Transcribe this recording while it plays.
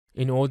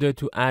In order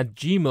to add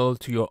Gmail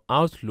to your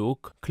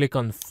Outlook, click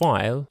on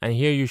File, and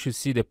here you should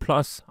see the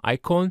plus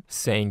icon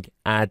saying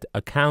Add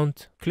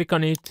Account. Click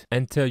on it,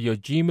 enter your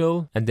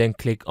Gmail, and then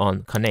click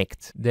on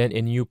Connect. Then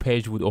a new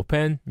page would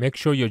open. Make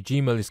sure your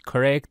Gmail is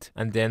correct,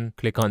 and then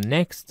click on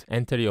Next.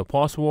 Enter your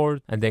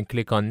password, and then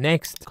click on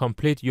Next.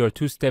 Complete your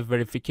two-step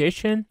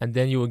verification, and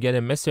then you will get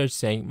a message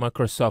saying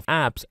Microsoft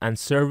Apps and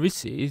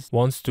Services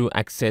wants to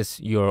access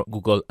your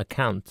Google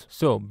account.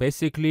 So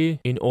basically,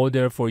 in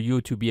order for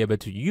you to be able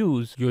to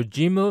use your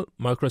Gmail,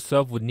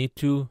 Microsoft would need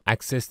to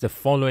access the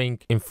following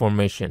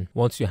information.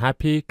 Once you're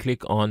happy,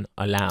 click on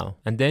Allow,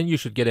 and then you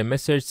should get a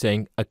message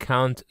saying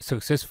account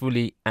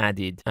successfully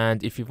added.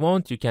 And if you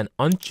want, you can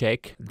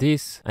uncheck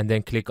this and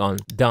then click on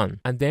Done,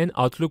 and then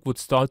Outlook would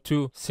start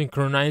to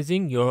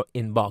synchronizing your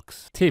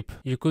inbox. Tip: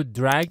 you could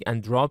drag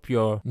and drop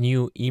your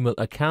new email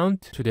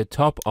account to the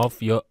top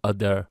of your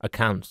other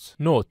accounts.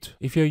 Note: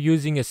 if you're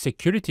using a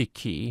security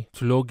key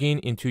to log in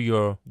into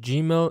your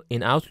Gmail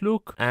in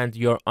Outlook and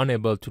you're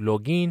unable to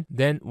log in,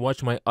 then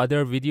watch my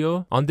other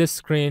video on the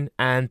screen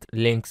and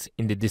links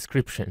in the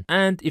description.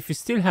 And if you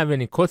still have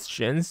any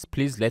questions,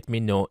 please let me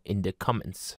know in the comments.